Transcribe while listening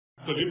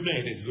Clip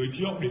này để giới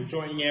thiệu đến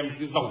cho anh em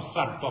cái dòng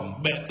sản phẩm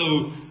bệ từ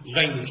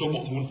dành cho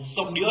bộ môn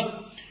sóc đĩa.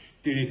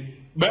 Thì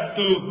bệ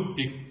từ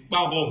thì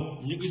bao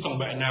gồm những cái dòng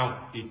bệ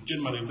nào thì trên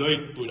màn hình đây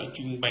tôi đã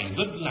trưng bày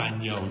rất là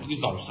nhiều những cái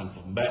dòng sản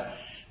phẩm bệ.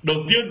 Đầu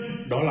tiên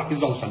đó là cái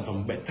dòng sản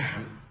phẩm bệ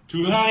thảm,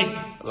 thứ hai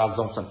là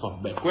dòng sản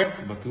phẩm bệ quét,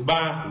 và thứ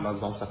ba là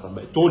dòng sản phẩm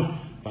bệ chôn,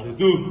 và thứ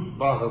tư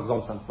đó là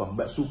dòng sản phẩm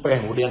bệ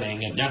super màu đen này anh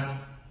em nhé.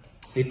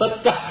 Thì tất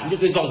cả những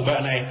cái dòng bệ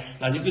này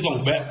là những cái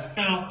dòng bệ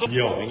cao cấp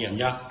nhiều anh em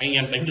nhá. Anh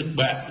em đánh được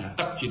bệ là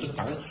tắc chiến tất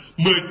thắng,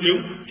 10 tiếng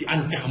thì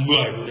ăn cả 10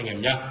 luôn anh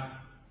em nhá.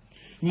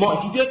 Mọi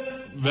chi tiết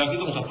về cái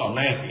dòng sản phẩm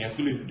này thì anh em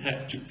cứ liên hệ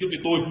trực tiếp với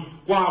tôi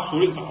qua số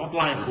điện thoại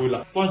hotline của tôi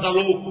là qua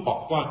Zalo hoặc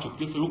qua trực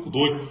tiếp Facebook của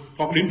tôi,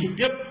 hoặc đến trực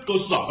tiếp cơ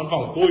sở văn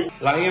phòng của tôi.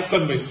 Là anh em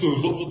cần phải sử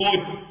dụng cho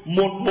tôi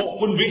một bộ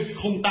quân vị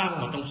không tang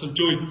ở trong sân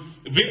chơi.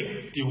 Vị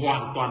thì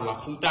hoàn toàn là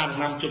không tang,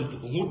 nam châm từ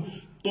không hút.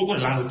 Tôi có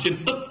thể làm được trên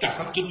tất cả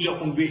các chất liệu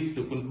quân vị,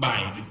 từ quân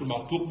bài đến quân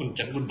bao thuốc, quân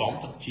chắn, quân bóng,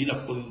 thậm chí là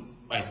quân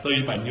bài tây,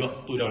 bài nhựa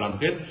tôi đều làm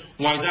được hết.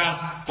 Ngoài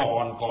ra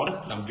còn có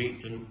đất làm vị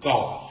theo nhu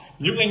cầu.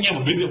 Những anh em ở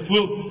bên địa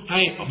phương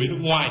hay ở bên nước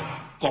ngoài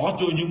có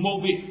chơi những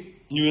mẫu vị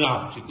như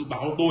nào thì cứ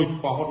báo cho tôi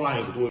qua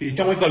hotline của tôi. Thì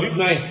trong cái clip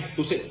này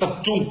tôi sẽ tập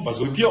trung và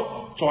giới thiệu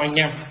cho anh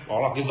em đó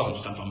là cái dòng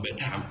sản phẩm bệ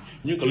thảm.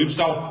 Những clip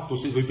sau tôi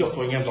sẽ giới thiệu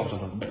cho anh em dòng sản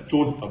phẩm bệ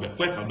chôn và bệ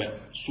quét và bệ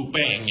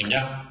super anh em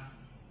nhé.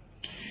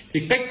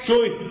 Thì cách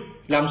chơi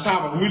làm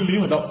sao và nguyên lý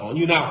hoạt động nó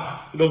như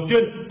nào? Đầu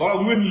tiên đó là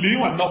nguyên lý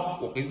hoạt động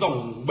của cái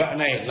dòng bệ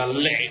này là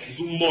lẻ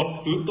rung 1,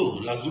 tứ tử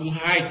là rung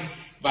 2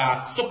 và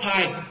sấp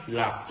 2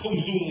 là không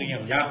rung anh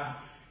em nhá.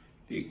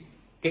 Thì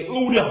cái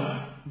ưu điểm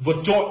vượt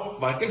trội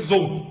và cách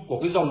dùng của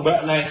cái dòng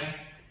bệ này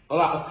đó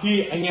là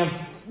khi anh em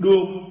đưa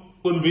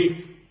quân vị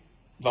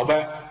vào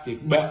bệ thì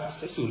bệ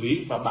sẽ xử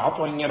lý và báo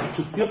cho anh em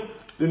trực tiếp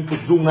lên cục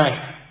rung này.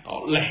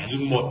 Đó, lẻ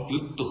rung 1, tứ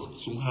tử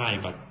rung 2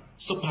 và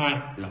sấp 2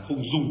 là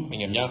không rung anh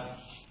em nhá.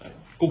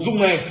 Cục rung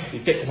này thì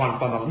chạy hoàn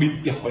toàn bằng pin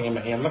tiểu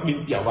anh em lắp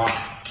pin tiểu vào.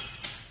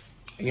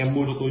 Anh em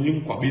mua cho tôi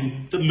những quả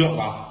pin chất lượng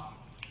vào.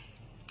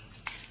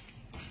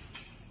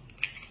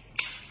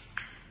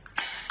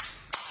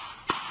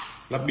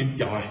 Lắp pin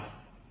tiểu này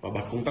và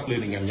bật công tắc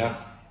lên anh em nhá.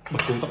 Bật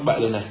công tắc bệ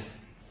lên này.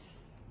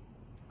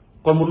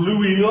 Còn một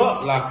lưu ý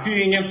nữa là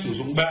khi anh em sử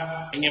dụng bệ,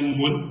 anh em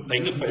muốn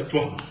đánh được bệ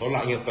chuẩn, đó là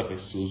anh em cần phải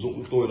sử dụng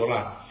của tôi đó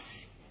là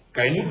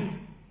cái nút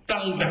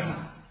tăng giảm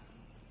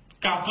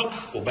cao thấp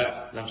của bệ,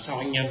 làm sao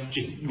anh em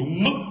chỉnh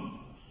đúng mức,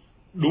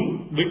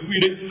 đúng với quy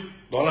định.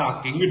 Đó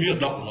là cái nguyên lý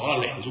hoạt động nó là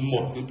lẻ rung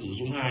 1, tứ tử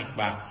rung 2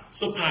 và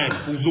sấp 2 là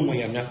không rung anh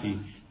em nhá. Thì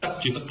tắc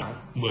chiến tất thắng,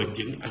 10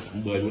 tiếng ăn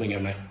 10 luôn anh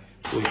em này.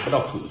 Tôi bắt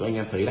đầu thử cho anh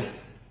em thấy này.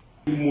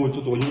 Mua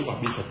cho tôi những quả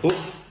pin thật tốt.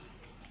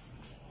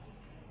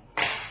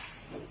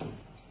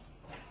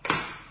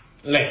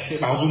 Lẻ sẽ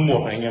báo rung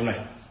 1 này anh em này.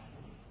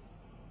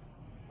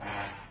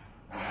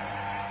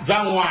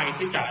 Ra ngoài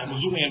sẽ trả lại một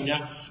rung anh em nhá.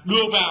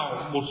 Đưa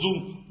vào một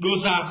rung, đưa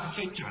ra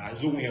sẽ trả lại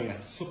rung anh em này.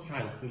 Sấp 2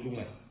 là không rung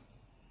này.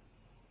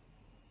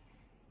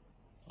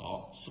 Đó,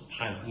 sấp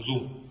 2 là không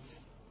rung.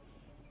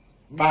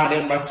 3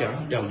 đen 3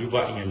 trắng đều như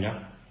vậy anh em nhá.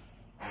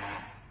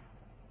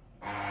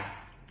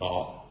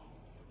 Đó,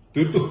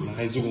 tứ tử là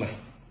 2 rung này.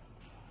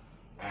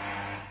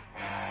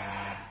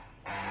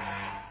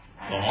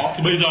 Đó,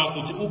 thì bây giờ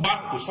tôi sẽ úp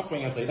bát của sóc cho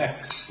anh em thấy này.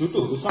 Tứ tử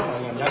của sóc này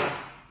anh em nhá.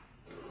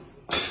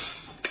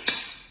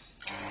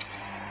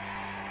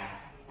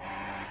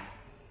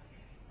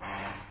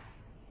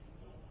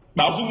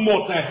 Báo rung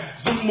 1 này,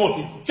 rung 1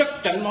 thì chắc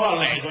chắn nó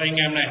là lẻ rồi anh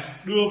em này.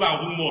 Đưa vào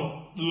rung 1,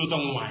 đưa ra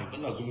ngoài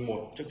vẫn là rung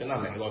 1, chắc chắn là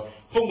lẻ rồi.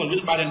 Không cần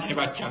biết 3 đen hay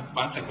 3 trắng,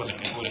 bán sạch và lẻ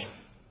thôi này.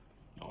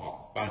 Đó,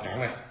 3 trắng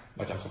này,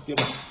 3 trắng sóc tiếp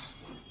này.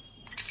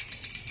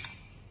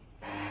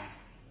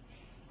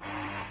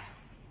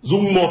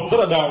 Rung 1 rất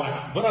là đều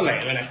này, vẫn là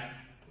lẻ rồi này.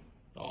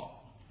 Đó.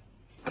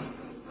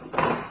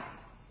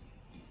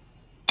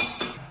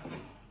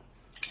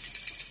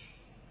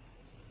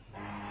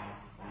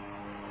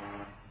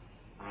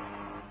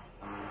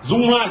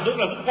 Rung 2 rất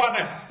là dứt khoát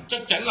này,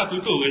 chắc chắn là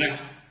tứ tử rồi này.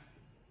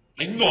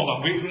 Đánh nổ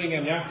bảng vị luôn anh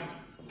em nhá.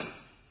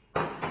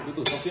 Tứ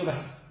tử sóc tiếp này.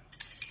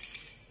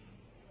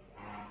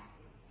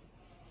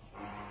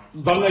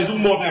 Vâng này,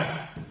 rung 1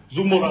 này.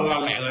 Rung 1 là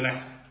lẻ rồi này.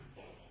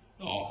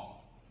 Đó.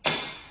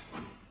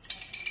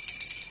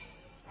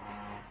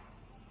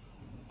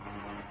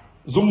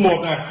 Rung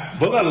 1 này,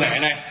 vẫn là lẻ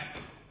này.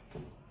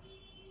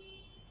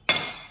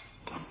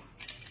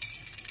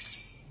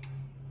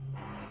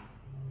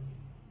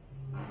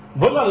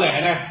 Vẫn là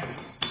lẻ này.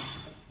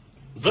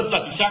 Rất là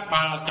chính xác,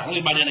 3 trắng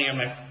lên 3 đen anh em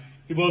này.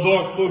 Thì vừa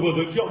rồi tôi vừa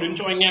giới thiệu đến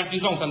cho anh em cái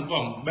dòng sản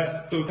phẩm bệ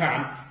từ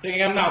thảm. Thì anh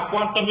em nào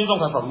quan tâm đến dòng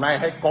sản phẩm này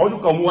hay có nhu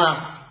cầu mua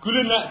hàng cứ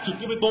liên hệ trực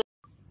tiếp với tôi.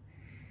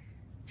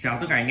 Chào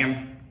tất cả anh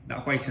em đã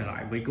quay trở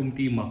lại với công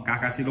ty MK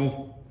Casino.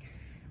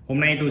 Hôm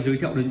nay tôi giới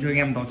thiệu đến cho anh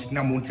em đó chính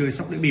là môn chơi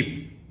sóc đĩa bịp.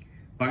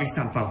 Và cái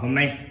sản phẩm hôm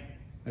nay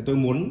tôi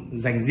muốn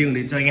dành riêng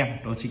đến cho anh em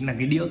đó chính là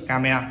cái đĩa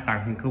camera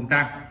tàng hình không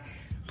tang.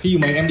 Khi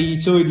mà anh em đi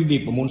chơi đi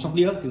bịp ở môn sóc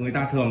đĩa thì người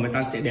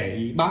ta sẽ để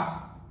ý bát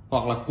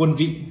hoặc là quân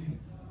vị,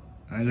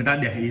 người ta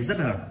để ý rất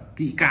là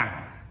kỹ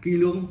càng, kỹ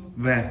lưỡng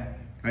về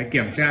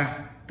kiểm tra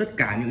tất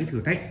cả những cái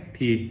thử thách.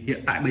 Thì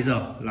hiện tại bây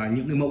giờ là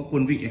những cái mẫu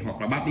quân vị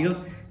hoặc là bát đĩa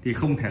thì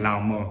không thể nào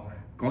mà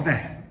có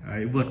thể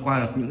vượt qua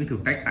được những cái thử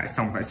thách tại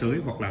sòng tại sới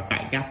hoặc là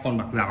tại các con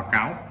bạc giả bạc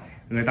cáo,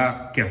 người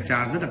ta kiểm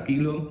tra rất là kỹ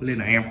lưỡng nên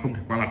là em không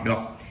thể qua mặt được.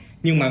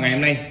 Nhưng mà ngày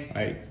hôm nay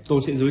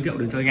tôi sẽ giới thiệu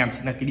đến cho anh em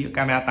chính là cái đĩa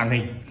camera tàng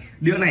hình.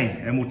 Đĩa này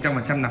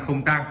 100% là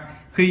không tang.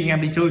 Khi anh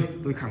em đi chơi,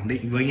 tôi khẳng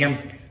định với anh em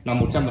là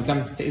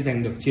 100% sẽ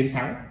giành được chiến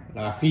thắng.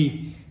 Là khi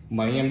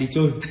mà anh em đi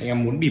chơi, anh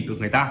em muốn bịp được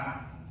người ta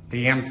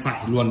thì em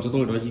phải luồn cho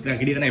tôi đó chính là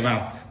cái đĩa này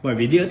vào, bởi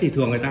vì đĩa thì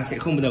thường người ta sẽ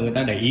không bao giờ người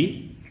ta để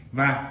ý,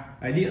 và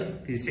cái đĩa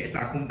thì sẽ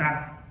là không tang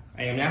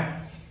anh em nhé.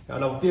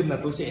 Đầu tiên là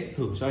tôi sẽ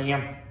thử cho anh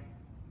em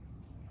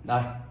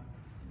đây,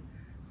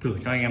 thử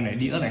cho anh em này,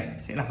 đĩa này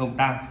sẽ là không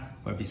tang,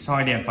 bởi vì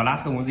soi đèn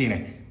flash không có gì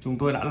này, chúng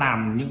tôi đã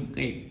làm những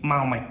cái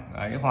mao mạch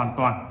ấy hoàn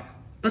toàn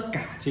tất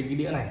cả trên cái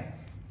đĩa này,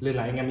 nên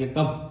là anh em yên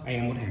tâm, anh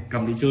em có thể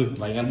cầm đi chơi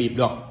và anh em bịp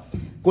được.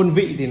 Quân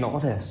vị thì nó có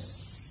thể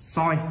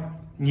soi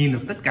nhìn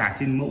được tất cả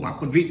trên mẫu mã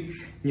quân vị,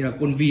 như là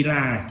quân villa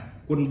này,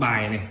 quân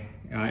bài này,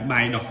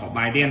 bài đỏ,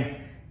 bài đen,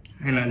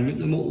 hay là những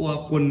cái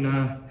mẫu quân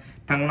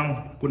thăng long,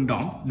 quân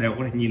đóm đều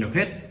có thể nhìn được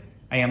hết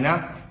anh em nhé.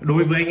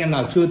 Đối với anh em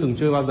nào chưa từng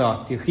chơi bao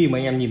giờ thì khi mà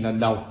anh em nhìn lần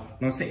đầu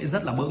nó sẽ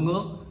rất là bỡ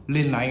ngỡ,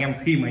 nên là anh em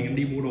khi mà anh em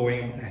đi mua đồ, anh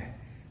em có thể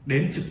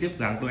đến trực tiếp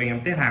cửa hàng tôi, anh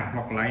em test hàng,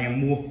 hoặc là anh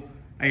em mua,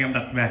 anh em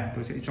đặt về,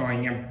 tôi sẽ cho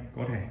anh em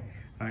có thể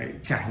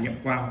trải nghiệm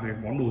qua về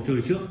món đồ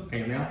chơi trước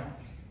anh em nhé.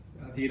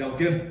 Thì đầu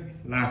tiên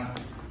là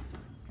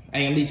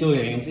anh em đi chơi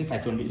thì anh em sẽ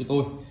phải chuẩn bị cho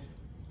tôi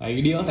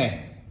cái đĩa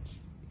này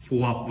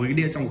phù hợp với cái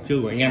đĩa trong cuộc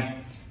chơi của anh em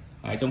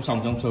trong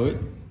sòng trong sới.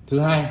 Thứ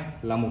hai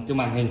là một cái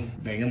màn hình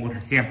để anh em có thể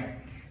xem.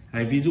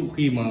 Ví dụ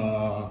khi mà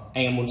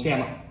anh em muốn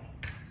xem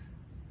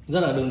rất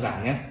là đơn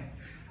giản nhé.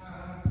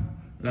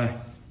 Đây,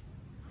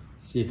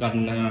 chỉ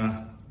cần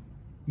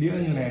đĩa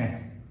như này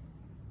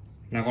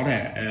là có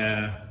thể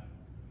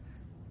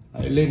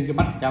lên cái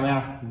bắt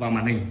camera và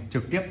màn hình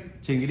trực tiếp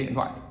trên cái điện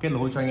thoại, kết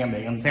nối cho anh em để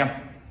anh em xem.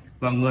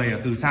 Và người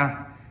ở từ xa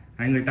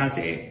người ta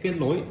sẽ kết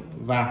nối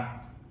và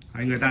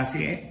người ta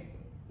sẽ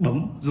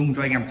bấm rung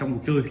cho anh em trong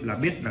cuộc chơi là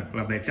biết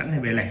là về chẵn hay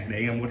về lẻ để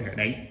anh em có thể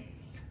đánh.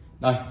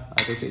 Đây,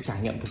 tôi sẽ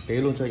trải nghiệm thực tế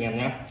luôn cho anh em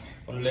nhé.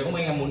 Còn nếu mà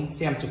anh em muốn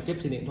xem trực tiếp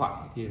trên điện thoại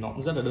thì nó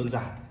cũng rất là đơn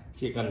giản,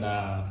 chỉ cần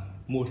là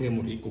mua thêm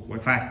một cái cục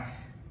wifi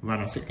và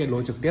nó sẽ kết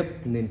nối trực tiếp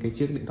lên cái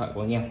chiếc điện thoại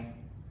của anh em.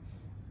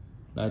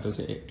 Đây, tôi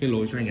sẽ kết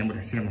nối cho anh em có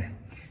thể xem này.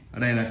 Ở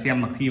đây là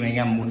xem mà khi mà anh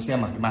em muốn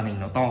xem mà cái màn hình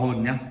nó to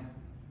hơn nhé.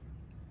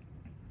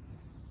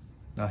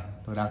 Rồi,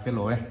 tôi đang kết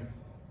nối đây.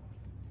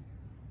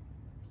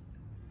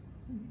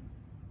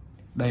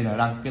 Đây là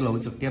đang kết nối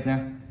trực tiếp nhé.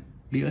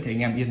 Đĩa thì anh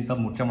em yên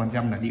tâm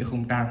 100% là đĩa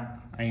không tang.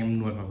 Anh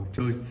em luồn vào cuộc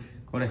chơi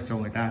có thể cho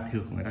người ta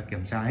thử, người ta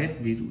kiểm tra hết,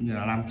 ví dụ như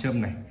là nam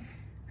châm này,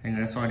 hay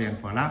người ta soi đèn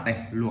flash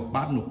này, luộc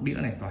bát luộc đĩa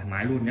này, thoải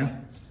mái luôn nhé.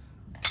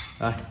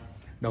 Đây,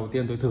 đầu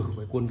tiên tôi thử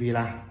với quân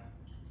villa.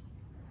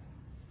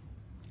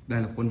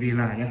 Đây là quân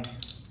villa nhé.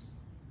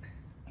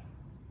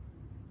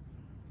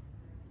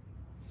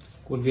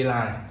 Quân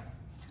villa này.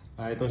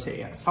 Đấy, tôi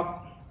sẽ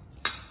sóc,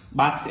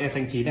 bát sẽ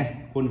xanh chín này,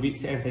 quân vị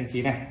sẽ xanh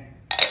chín này,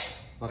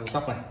 và tôi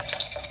sóc này.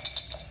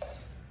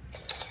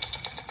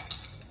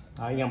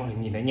 Đấy, anh em có thể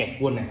nhìn thấy nhảy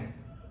quân này,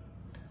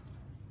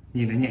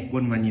 nhìn thấy nhảy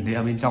quân và nhìn thấy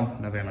ở bên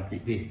trong là về mặt vị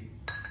gì.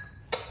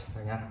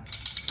 Rồi nhá,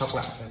 sóc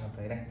lại cho anh em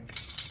thấy này,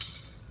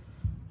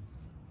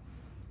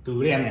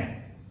 tứ đen này,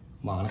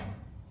 mở này,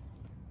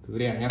 tứ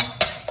đen nhá.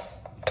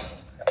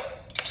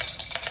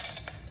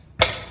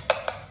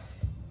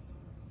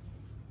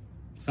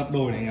 Sấp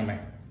đôi này anh em này.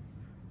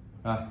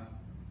 Rồi,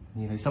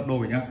 nhìn thấy sấp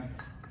đôi nhá.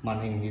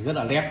 Màn hình thì rất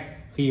là nét.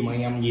 Khi mà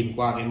anh em nhìn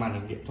qua cái màn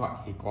hình điện thoại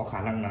thì có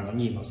khả năng là nó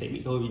nhìn nó sẽ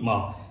bị hơi bị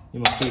mờ,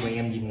 nhưng mà khi mà anh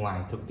em nhìn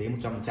ngoài thực tế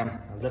 100%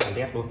 nó rất là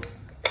nét luôn.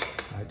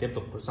 Đấy, tiếp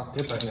tục tôi sóc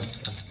tiếp cho anh em.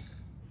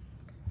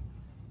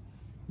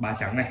 Ba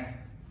trắng này,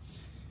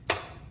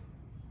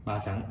 ba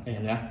trắng anh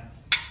em nhé.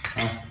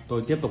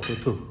 Tôi tiếp tục tôi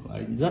thử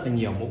rất là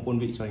nhiều mẫu quân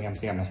vị cho anh em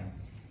xem này.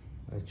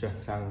 Đấy, chuyển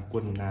sang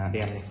quân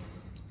đen này,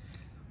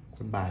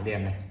 quân bài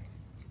đen này,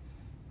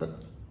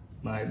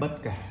 bất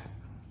cả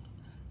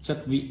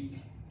chất vị,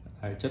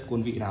 chất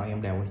quân vị nào anh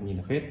em đều có thể nhìn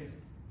được hết,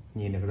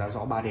 nhìn được ra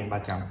rõ ba đen ba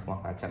trắng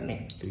hoặc là chẵn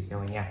này, tùy theo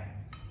anh em.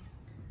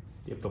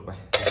 Tiếp tục này,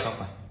 sóc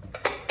này,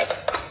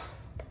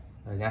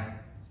 rồi nhá,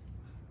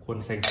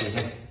 quân xanh chín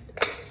này,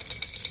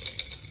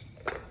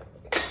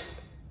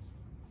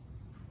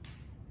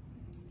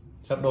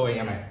 sấp đôi anh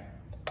em này,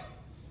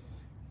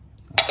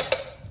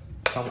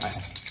 sóc lại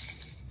này,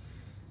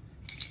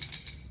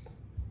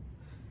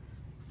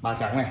 ba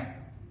trắng này,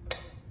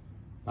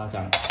 ba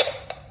trắng,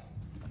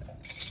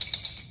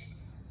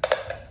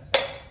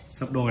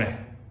 sấp đôi này,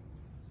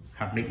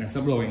 khẳng định là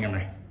sấp đôi anh em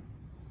này,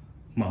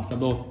 mở sấp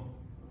đôi.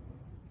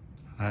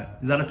 Đấy,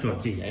 rất là chuẩn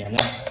chỉ anh em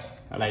nhé,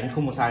 đánh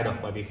không có sai được,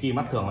 bởi vì khi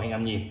mắt thường anh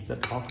em nhìn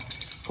rất khó,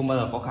 không bao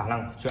giờ có khả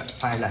năng chuyện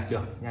sai lệch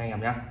được nha anh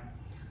em nhé.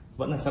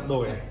 Vẫn là sấp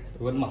đôi này,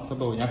 tôi vẫn mở sấp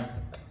đôi nhá.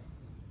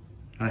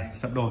 Đây,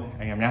 sấp đôi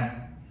anh em nhé.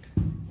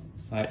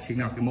 Đấy,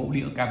 chính là cái mẫu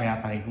đĩa camera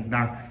tàng hình không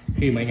tang.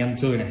 Khi mà anh em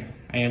chơi này,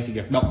 anh em chỉ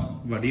việc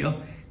động vào đĩa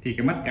thì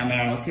cái mắt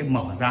camera nó sẽ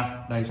mở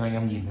ra. Đây cho anh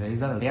em nhìn thấy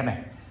rất là nét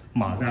này,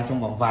 mở ra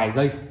trong vòng vài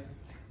giây.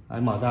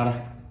 Đấy, mở ra đây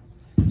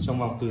trong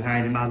vòng từ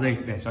 2 đến 3 giây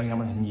để cho anh em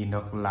có thể nhìn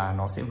được là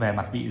nó sẽ về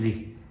mặt vị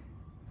gì.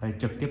 đây,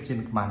 trực tiếp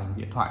trên màn hình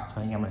điện thoại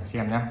cho anh em để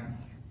xem nhá,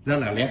 rất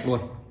là nét luôn.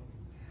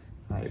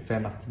 Đấy, về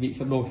mặt vị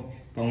sấp đôi.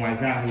 Và ngoài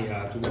ra thì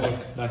chúng tôi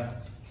đây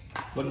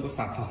vẫn có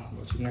sản phẩm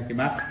của chúng là cái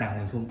bát tang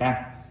hình không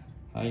tang.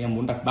 Anh em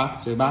muốn đặt bát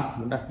chơi bát,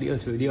 muốn đặt đĩa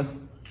chơi đĩa,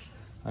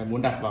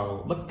 muốn đặt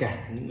vào bất kể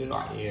những cái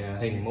loại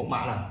hình mẫu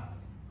mã nào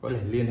có thể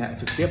liên hệ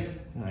trực tiếp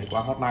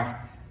qua hotline,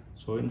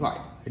 số điện thoại,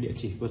 cái địa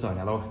chỉ cơ sở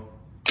nhà tôi.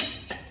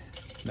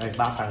 Đây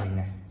bát tang hình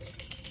này,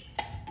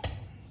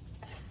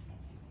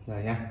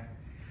 đây nhá,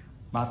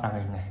 bát tang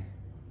hình này,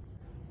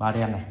 ba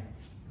đen này,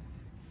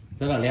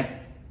 rất là nét,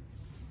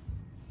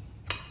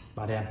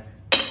 ba đen,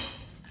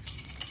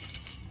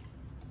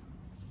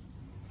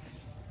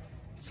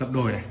 sấp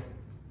đôi này,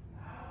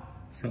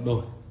 sấp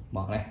đôi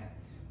mở này.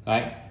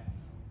 Đấy,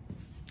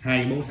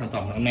 hai mẫu sản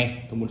phẩm hôm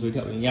nay tôi muốn giới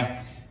thiệu với anh em.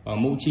 Và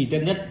mẫu chi tiết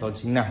nhất đó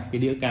chính là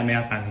cái đĩa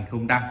camera tang hình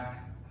không tang.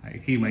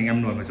 Khi mà anh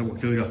em luồn vào trong cuộc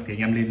chơi được thì anh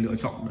em nên lựa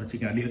chọn đó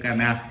chính là đĩa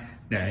camera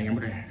để anh em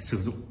có thể sử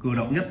dụng cơ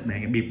động nhất để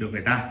anh em bịp được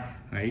người ta.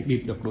 Đấy,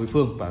 bịp được đối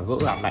phương và gỡ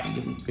làm lạnh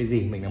những cái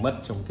gì mình đã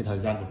mất trong cái thời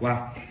gian vừa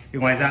qua. Thì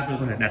ngoài ra tôi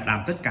có thể đặt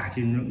làm tất cả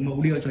trên những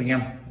mẫu đĩa cho anh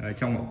em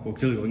trong cuộc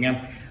chơi của anh em,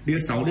 đĩa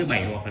 6, đĩa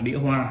 7 hoặc là đĩa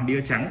hoa,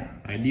 đĩa trắng,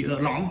 đĩa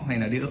lõm hay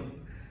là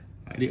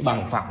đĩa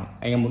bằng phẳng.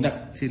 Anh em muốn đặt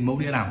trên mẫu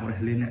đĩa nào có thể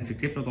liên hệ trực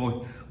tiếp cho tôi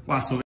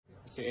qua số,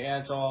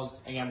 sẽ cho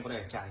anh em có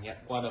thể trải nghiệm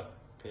qua được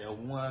cái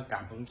ống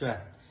cảm ứng truyền.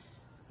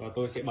 Và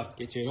tôi sẽ bật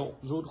cái chế độ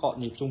rút gọn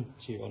nhịp rung,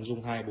 chỉ còn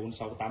rung 2, 4,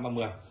 6, 8 và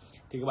 10.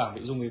 Thì cái bảng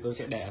vị rung thì tôi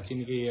sẽ để ở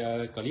trên cái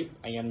clip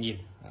anh em nhìn,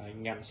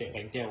 anh em sẽ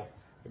đánh theo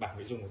cái bảng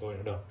vị rung của tôi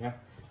là được nhé.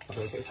 Và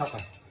tôi sẽ sóc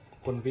này,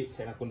 quân vị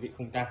sẽ là quân vị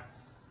không tang.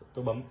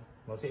 Tôi bấm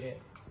nó sẽ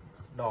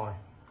đo này,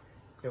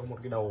 theo một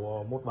cái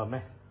đầu mốt bấm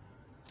này.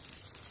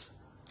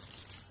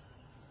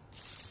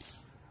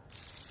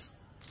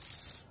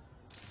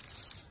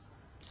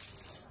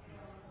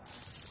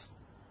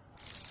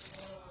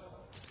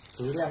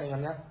 Tứ đen anh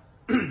em nhé.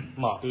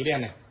 Mở tứ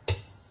đen này,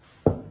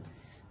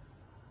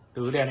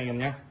 tứ đen anh em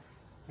nhé.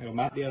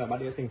 Bát đĩa là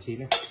bát đĩa xanh chín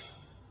này.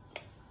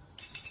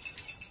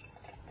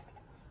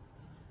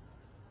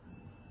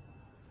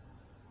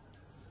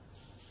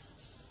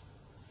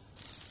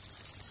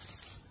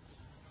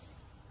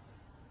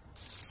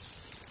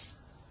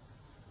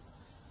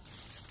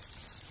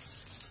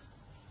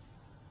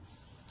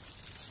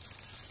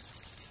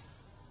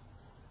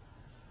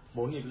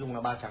 Bốn nhịp rung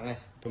là ba trắng này,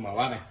 tôi mở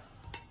bát này,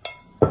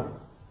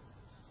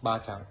 ba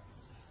trắng,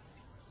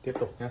 tiếp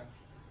tục nhé.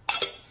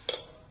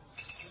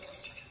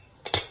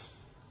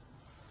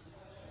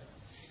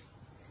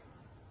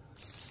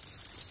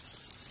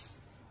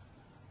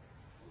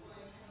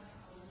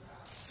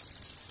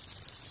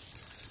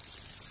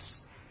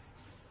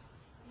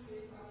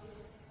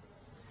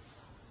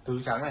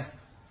 Tứ trắng này,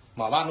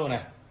 mở bát luôn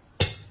này,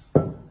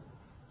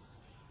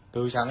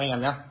 tứ trắng anh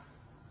em nhé.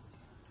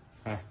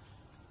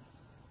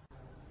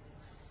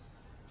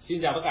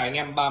 Xin chào tất cả anh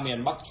em ba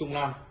miền Bắc Trung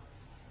Nam.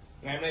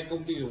 Ngày hôm nay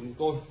công ty của chúng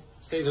tôi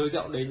sẽ giới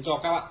thiệu đến cho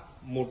các bạn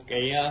một cái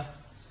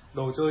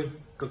đồ chơi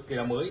cực kỳ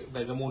là mới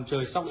về cái môn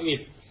chơi sóc đĩa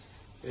bịp.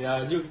 Thì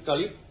như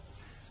clip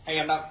anh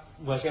em đã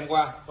vừa xem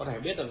qua có thể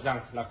biết được rằng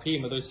là khi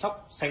mà tôi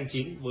sóc xanh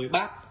chín với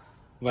bát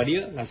và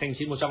đĩa là xanh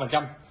chín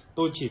 100%,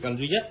 tôi chỉ cần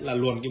duy nhất là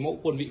luồn cái mẫu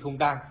quân vị không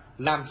tang,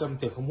 nam châm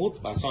từ không hút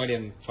và soi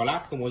đèn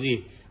flash không có gì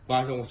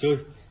vào trong cuộc chơi.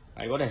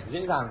 Đấy, có thể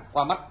dễ dàng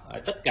qua mắt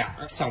tất cả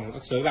các sòng,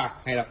 các sới bạc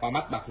hay là qua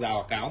mắt bạc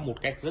rào cáo một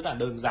cách rất là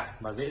đơn giản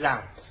và dễ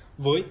dàng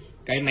với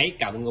cái máy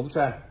cảm ứng ống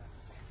truyền.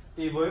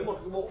 Thì với một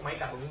cái bộ máy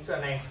cảm ứng ống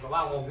truyền này nó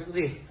bao gồm những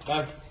gì?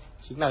 Đây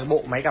chính là cái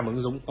bộ máy cảm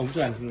ứng ống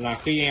truyền, là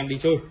khi anh em đi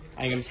chơi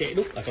anh em sẽ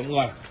đúc ở trong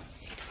người.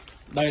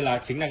 Đây là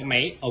chính là cái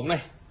máy ống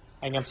này,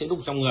 anh em sẽ đúc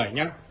trong người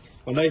nhé.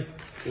 Còn đây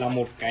là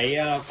một cái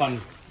phần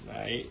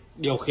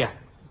điều khiển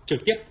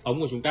trực tiếp ống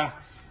của chúng ta.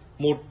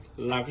 Một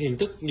là cái hình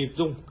thức nhịp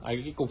rung,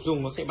 cái cục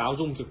rung nó sẽ báo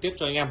rung trực tiếp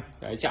cho anh em.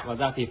 Đấy, chạm vào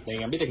da thịt để anh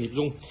em biết được nhịp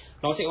rung.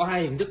 Nó sẽ có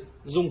hai hình thức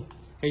rung.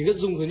 Hình thức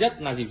rung thứ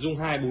nhất là chỉ rung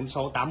 2, 4,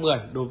 6, 8, 10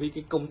 đối với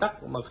cái công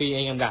tắc mà khi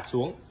anh em gạt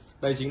xuống.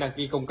 Đây chính là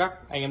cái công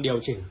tắc anh em điều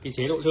chỉnh cái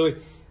chế độ chơi.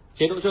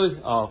 Chế độ chơi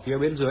ở phía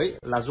bên dưới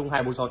là rung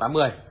 2, 4, 6, 8,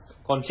 10.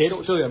 Còn chế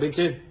độ chơi ở bên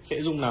trên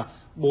sẽ rung là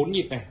 4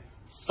 nhịp này,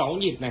 6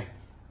 nhịp này,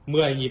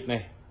 10 nhịp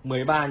này,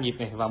 13 nhịp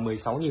này và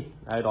 16 nhịp.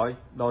 Đấy,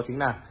 đó chính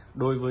là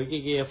đối với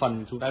cái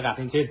phần chúng ta gạt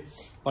lên trên.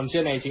 Còn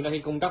trên này chính là cái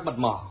công tắc bật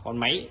mở, còn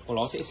máy của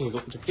nó sẽ sử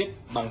dụng trực tiếp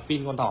bằng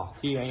pin con thỏ.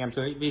 Khi anh em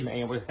chơi pin anh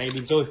em có thể thay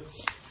pin chơi.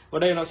 Và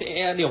đây nó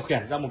sẽ điều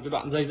khiển ra một cái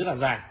đoạn dây rất là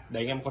dài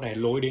để anh em có thể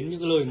lối đến những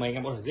cái nơi mà anh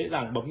em có thể dễ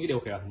dàng bấm cái điều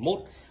khiển mốt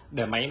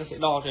để máy nó sẽ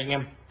đo cho anh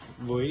em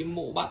với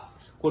mẫu bát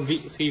quân vị.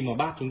 Khi mà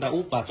bát chúng ta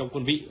úp vào trong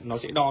quân vị nó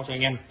sẽ đo cho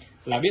anh em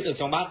là biết được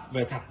trong bát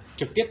về thẳng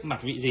trực tiếp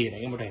mặt vị gì để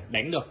anh em có thể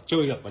đánh được,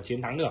 chơi được và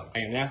chiến thắng được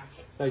anh em nhé.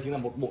 Đây chính là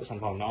một bộ sản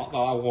phẩm nó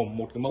bao gồm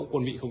một cái mẫu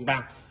quân vị không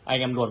tang anh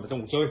em luồn vào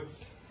trong cuộc chơi.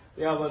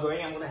 Vừa rồi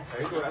anh em có thể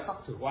thấy tôi đã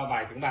sóc thử qua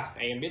vài tiếng bạc,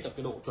 anh em biết được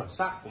cái độ chuẩn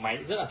xác của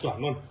máy rất là chuẩn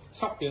luôn,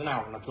 sóc tiếng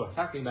nào là chuẩn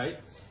xác tiếng đấy.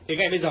 Thì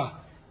ngay bây giờ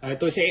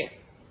tôi sẽ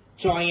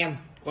cho anh em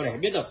có thể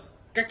biết được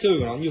cách chơi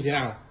của nó như thế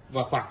nào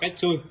và khoảng cách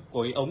chơi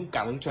của cái ống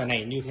cảm ứng truyền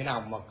này như thế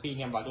nào mà khi anh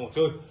em vào trong cuộc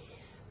chơi.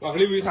 Và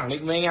lưu ý khẳng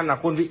định với anh em là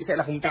quân vị sẽ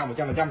là không tang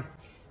 100%.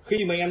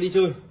 Khi mà anh em đi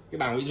chơi cái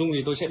bảng vị rung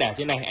thì tôi sẽ để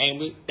trên này, anh em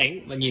đánh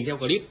và nhìn theo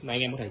clip là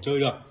anh em có thể chơi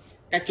được.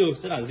 cách chơi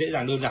rất là dễ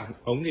dàng đơn giản.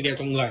 Ống thì đeo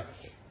trong người.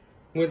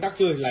 Nguyên tắc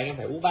chơi là anh em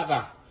phải úp bát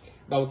vào.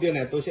 Đầu tiên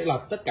này tôi sẽ lật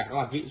tất cả các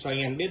mặt vị cho anh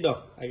em biết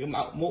được cái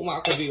mẫu mã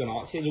con vị của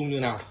nó sẽ rung như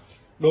nào.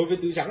 Đối với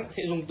tứ trắng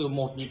sẽ rung từ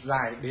 1 nhịp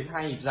dài đến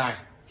 2 nhịp dài,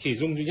 chỉ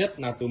rung duy nhất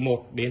là từ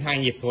 1 đến 2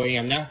 nhịp thôi anh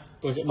em nhé.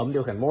 Tôi sẽ bấm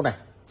điều khiển mode này,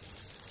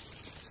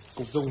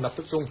 cục rung lập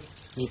tức rung,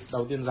 nhịp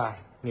đầu tiên dài,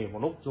 nghỉ một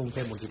lúc rung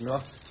thêm một nhịp nữa.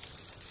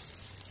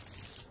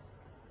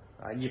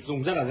 Đấy, nhịp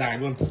rung rất là dài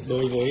luôn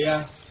đối với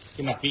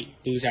cái mặt vị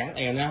tứ trắng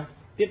anh em nhé.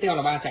 Tiếp theo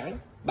là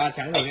ba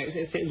trắng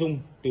này sẽ rung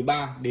từ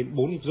 3 đến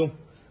 4 nhịp rung.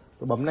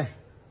 Tôi bấm này,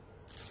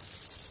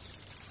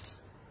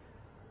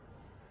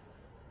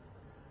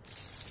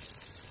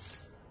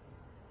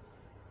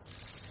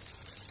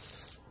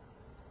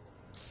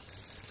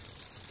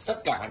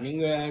 tất cả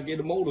những cái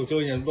mẫu đồ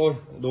chơi nhà chúng tôi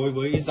đối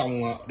với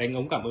dòng đánh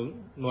ống cảm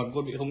ứng nguồn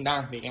quân vị không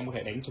tang thì anh em có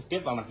thể đánh trực tiếp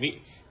vào mặt vị.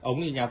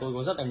 Ống thì nhà tôi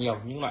có rất là nhiều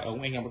những loại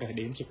ống, anh em có thể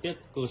đến trực tiếp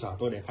cơ sở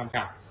tôi để tham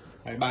khảo.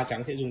 Đấy, ba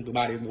trắng sẽ rung từ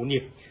 3 đến 4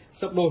 nhịp,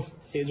 sấp đôi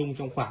sẽ rung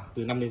trong khoảng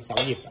từ 5 đến 6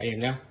 nhịp anh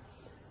em nhé.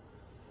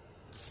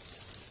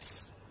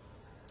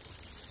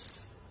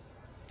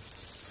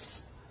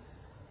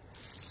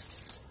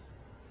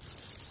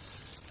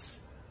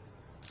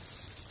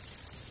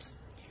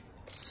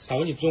 Sáu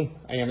nhịp rung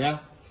anh em nhé.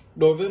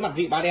 Đối với mặt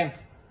vị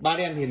ba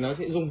đen thì nó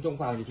sẽ rung trong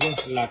khoảng nhịp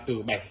rung là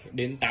từ 7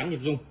 đến 8 nhịp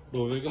rung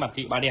đối với cái mặt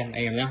vị ba đen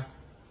anh em nhé.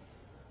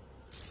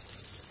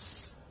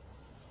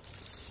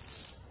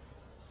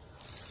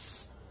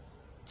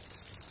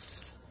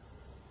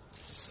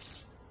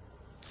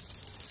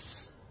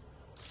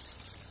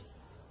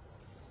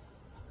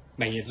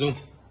 Bảy nhịp rung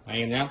anh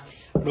em nhé.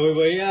 Đối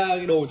với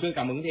cái đồ chơi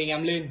cảm ứng thì anh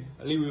em lên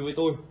lưu ý với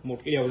tôi một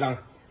cái điều rằng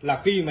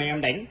là khi mà anh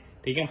em đánh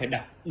thì anh em phải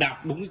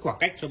đạt đúng cái khoảng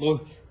cách cho tôi,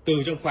 từ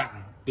trong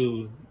khoảng từ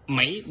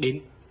máy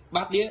đến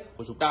bát đĩa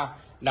của chúng ta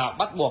là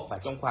bắt buộc phải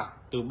trong khoảng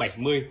từ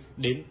 70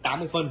 đến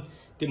 80 phân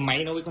thì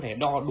máy nó mới có thể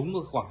đo đúng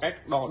được khoảng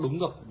cách, đo đúng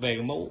được về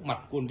cái mẫu mặt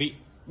quân vị,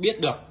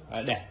 biết được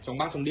để trong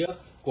bát trong đĩa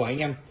của anh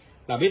em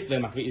là biết về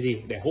mặt vị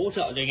gì để hỗ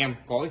trợ cho anh em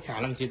có cái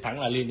khả năng chiến thắng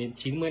là lên đến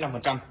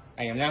 95%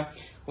 anh em nhé.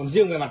 Còn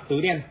riêng về mặt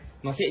tứ đen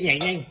nó sẽ nháy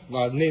nhanh và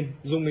nên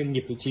rung lên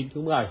nhịp thứ 9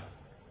 thứ 10.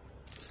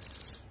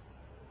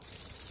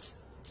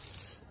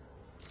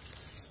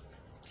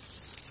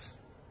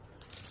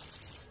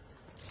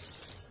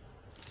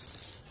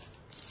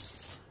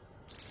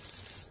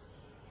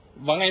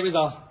 Và ngay bây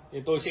giờ thì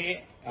tôi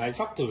sẽ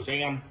sóc thử cho anh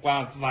em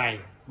qua vài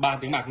 3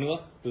 tiếng bạc nữa,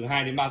 từ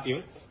 2 đến 3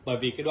 tiếng, bởi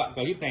vì cái đoạn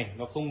clip này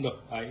nó không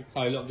được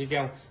thời lượng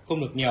video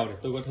không được nhiều để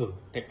tôi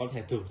có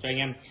thể thử cho anh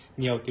em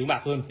nhiều tiếng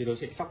bạc hơn thì tôi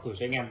sẽ sóc thử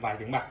cho anh em vài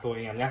tiếng bạc thôi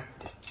anh em nhé.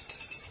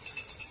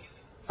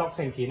 Sóc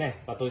xanh chín này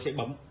và tôi sẽ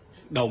bấm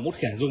đầu mút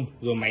khiển rung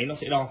rồi máy nó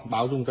sẽ đo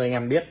báo rung cho anh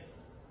em biết.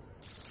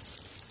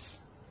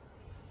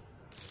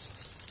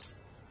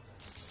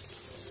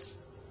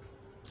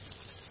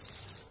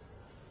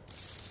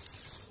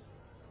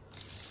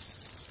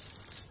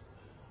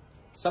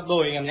 Sấp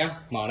đôi anh em nhé,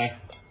 mở này,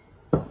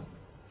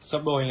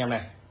 sấp đôi anh em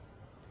này,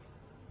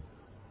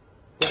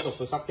 tiếp tục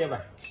tôi sóc tiếp này,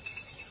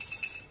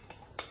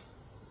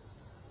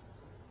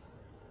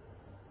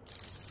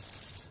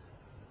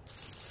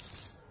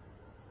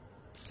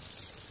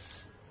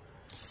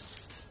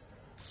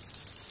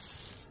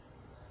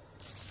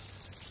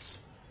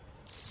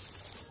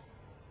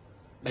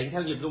 đánh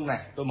theo nhịp rung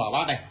này, tôi mở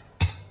bát này,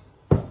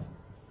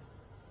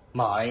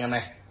 mở anh em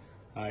này.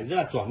 Đấy, rất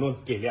là chuẩn luôn,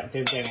 kỷ niệm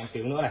thêm cho anh em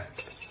tiếng nữa này.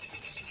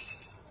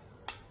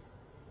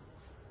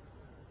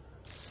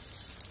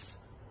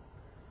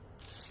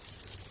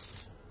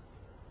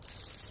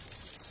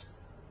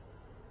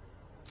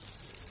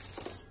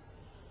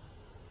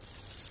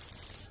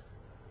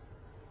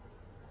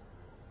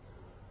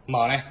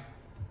 Mở này,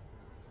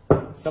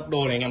 sấp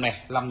đôi này anh em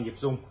này, 5 nhịp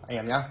rung anh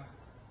em nhá.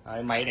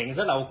 Đấy, máy đánh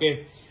rất là ok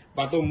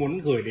và tôi muốn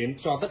gửi đến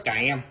cho tất cả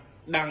anh em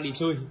đang đi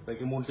chơi về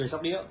cái môn chơi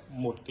sóc đĩa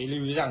một cái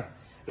lưu ý rằng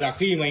là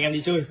khi mà anh em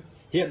đi chơi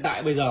hiện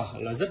tại bây giờ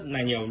là rất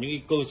là nhiều những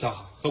cái cơ sở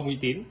không uy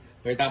tín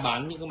người ta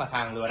bán những cái mặt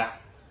hàng lừa đảo,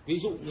 ví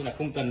dụ như là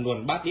không cần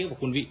luồn bát đĩa của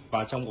quân vị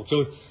vào trong cuộc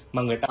chơi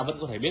mà người ta vẫn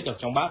có thể biết được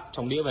trong bát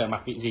trong đĩa về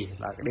mặt vị gì,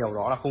 là cái điều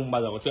đó là không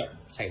bao giờ có chuyện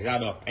xảy ra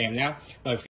được anh em nhé.